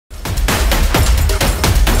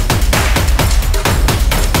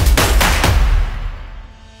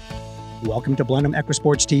Welcome to Blenheim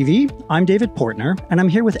EquiSports TV. I'm David Portner, and I'm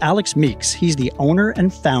here with Alex Meeks. He's the owner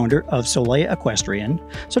and founder of Soleá Equestrian.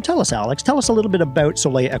 So tell us, Alex, tell us a little bit about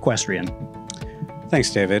Soleá Equestrian.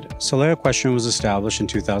 Thanks, David. Soleá Equestrian was established in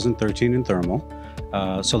 2013 in Thermal.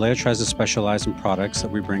 Soleá tries to specialize in products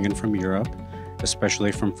that we bring in from Europe,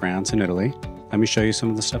 especially from France and Italy. Let me show you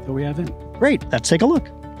some of the stuff that we have in. Great, let's take a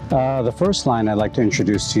look. The first line I'd like to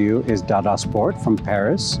introduce to you is Dada Sport from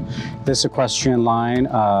Paris. This equestrian line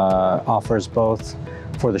offers both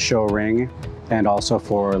for the show ring and also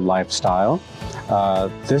for lifestyle.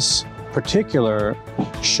 This particular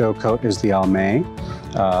show coat is the Almay,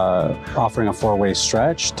 offering a four-way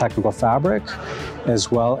stretch, technical fabric,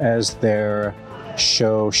 as well as their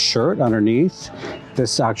show shirt underneath.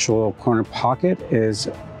 This actual corner pocket is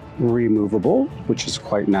removable, which is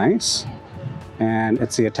quite nice. And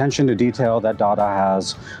it's the attention to detail that Dada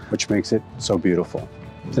has, which makes it so beautiful.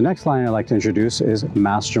 The next line I'd like to introduce is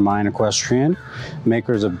Mastermind Equestrian,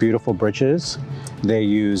 makers of beautiful breeches. They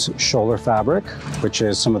use shoulder fabric, which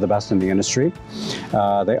is some of the best in the industry.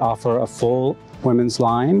 They offer a full women's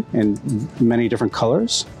line in many different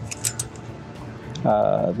colors.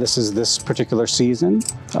 This is this particular season,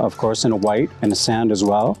 of course, in a white and a sand as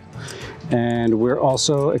well. And we're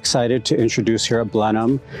also excited to introduce here at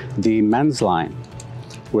Blenheim the men's line,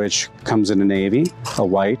 which comes in a navy, a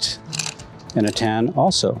white, and a tan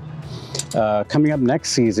also. Coming up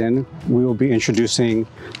next season, we will be introducing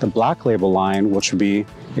the black label line, which will be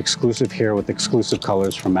exclusive here with exclusive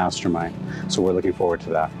colors from Mastermind. So we're looking forward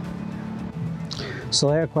to that.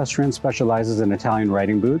 Soleá Equestrian specializes in Italian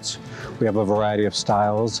riding boots. We have a variety of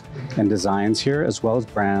styles and designs here, as well as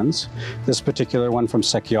brands. This particular one from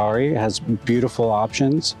Secchiari has beautiful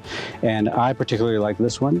options, and I particularly like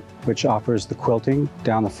this one, which offers the quilting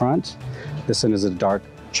down the front. This one is a dark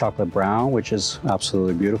chocolate brown, which is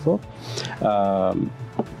absolutely beautiful. And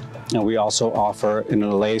we also offer in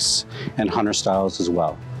a lace and hunter styles as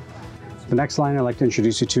well. The next line I'd like to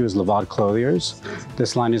introduce you to is Levad Clothiers.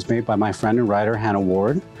 This line is made by my friend and writer, Hannah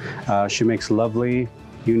Ward. She makes lovely,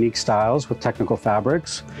 unique styles with technical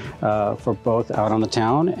fabrics for both out on the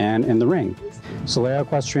town and in the ring. Soleá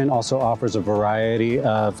Equestrian also offers a variety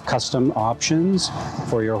of custom options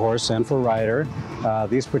for your horse and for rider.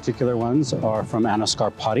 These particular ones are from Anna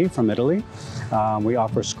Scarpati from Italy. We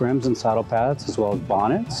offer scrims and saddle pads, as well as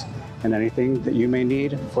bonnets, and anything that you may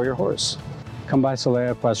need for your horse. Come by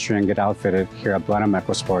Soleá Equestrian and get outfitted here at Blenheim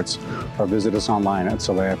EquiSports, or visit us online at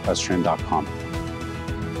soleaequestrian.com.